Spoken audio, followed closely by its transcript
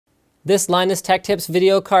This Linus Tech Tips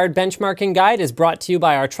video card benchmarking guide is brought to you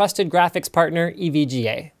by our trusted graphics partner,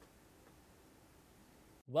 EVGA.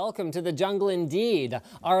 Welcome to the jungle indeed.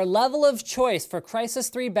 Our level of choice for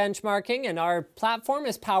Crysis 3 benchmarking, and our platform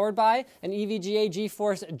is powered by an EVGA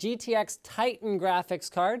GeForce GTX Titan graphics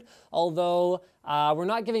card, although we're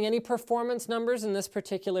not giving any performance numbers in this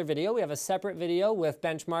particular video. We have a separate video with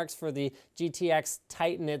benchmarks for the GTX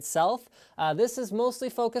Titan itself. This is mostly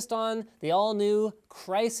focused on the all-new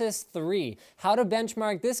Crysis 3, how to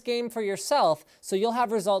benchmark this game for yourself so you'll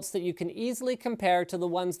have results that you can easily compare to the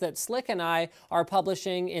ones that Slick and I are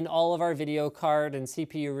publishing in all of our video card and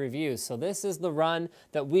CPU reviews. So this is the run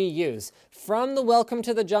that we use. From the Welcome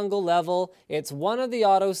to the Jungle level, it's one of the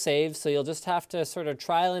auto saves, so you'll just have to sort of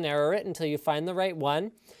trial and error it until you find the right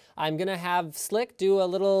one. I'm gonna have Slick do a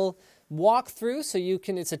little walkthrough so you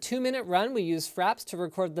can, it's a 2-minute run. We use Fraps to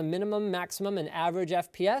record the minimum, maximum, and average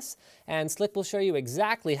FPS, and Slick will show you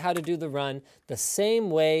exactly how to do the run the same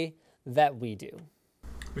way that we do.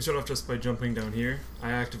 We start off just by jumping down here.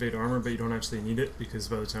 I activate armor, but you don't actually need it because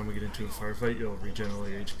by the time we get into a firefight, you'll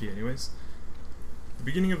regenerate HP anyways. The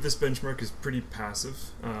beginning of this benchmark is pretty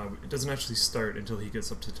passive. It doesn't actually start until he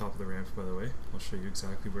gets up to the top of the ramp, by the way. I'll show you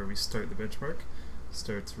exactly where we start the benchmark.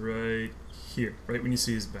 Starts right here, right when you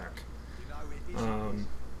see his back.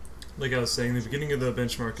 Like I was saying, the beginning of the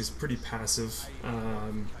benchmark is pretty passive.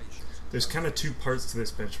 There's kind of two parts to this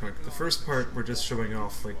benchmark. The first part, we're just showing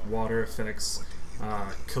off like water effects,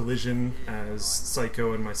 collision as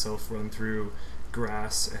Psycho and myself run through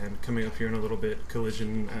grass, and coming up here in a little bit,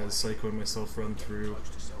 collision as Psycho and myself run through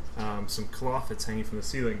some cloth that's hanging from the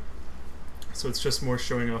ceiling. So it's just more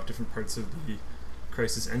showing off different parts of the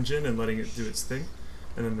Crysis engine and letting it do its thing.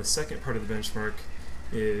 And then the second part of the benchmark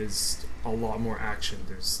is a lot more action.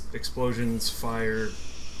 There's explosions, fire,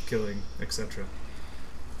 killing, etc.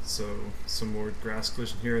 So some more grass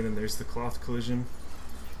collision here, and then there's the cloth collision.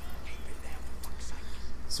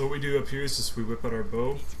 So what we do up here is just we whip out our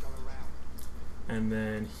bow, and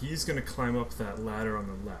then he's going to climb up that ladder on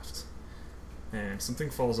the left. And something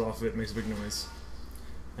falls off of it, makes a big noise.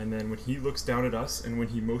 And then when he looks down at us, and when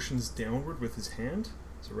he motions downward with his hand,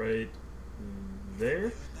 so right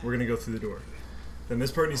there, we're going to go through the door. Then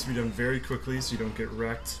this part needs to be done very quickly so you don't get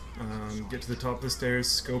wrecked. Get to the top of the stairs,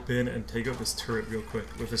 scope in, and take out this turret real quick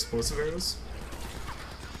with explosive arrows.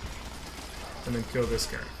 And then kill this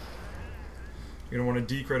guy. You're going to want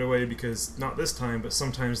to deke right away because, not this time, but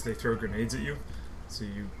sometimes they throw grenades at you. So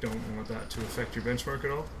you don't want that to affect your benchmark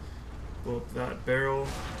at all. Blow up that barrel,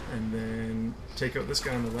 and then take out this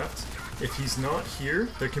guy on the left. If he's not here,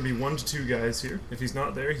 there can be 1 to 2 guys here. If he's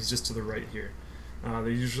not there, he's just to the right here.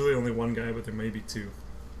 There's usually only 1 guy, but there may be 2.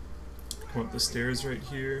 Come up the stairs right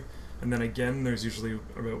here, and then again there's usually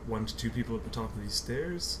about 1 to 2 people at the top of these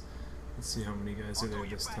stairs. Let's see how many guys are there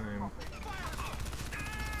this time.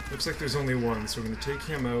 Looks like there's only 1, so we're going to take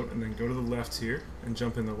him out and then go to the left here and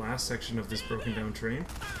jump in the last section of this broken down train.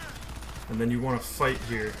 And then you want to fight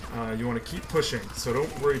here. You want to keep pushing, so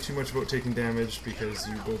don't worry too much about taking damage because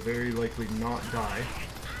you will very likely not die,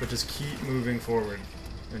 but just keep moving forward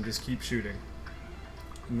and just keep shooting.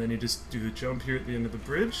 And then you just do the jump here at the end of the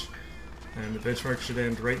bridge, and the benchmark should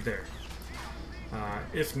end right there.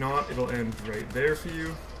 If not, it'll end right there for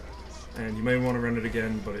you, and you may want to run it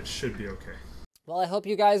again, but it should be okay. Well, I hope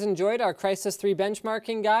you guys enjoyed our Crysis 3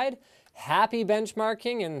 benchmarking guide. Happy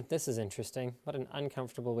benchmarking, and this is interesting. What an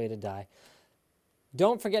uncomfortable way to die.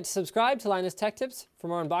 Don't forget to subscribe to Linus Tech Tips for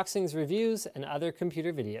more unboxings, reviews, and other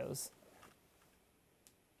computer videos.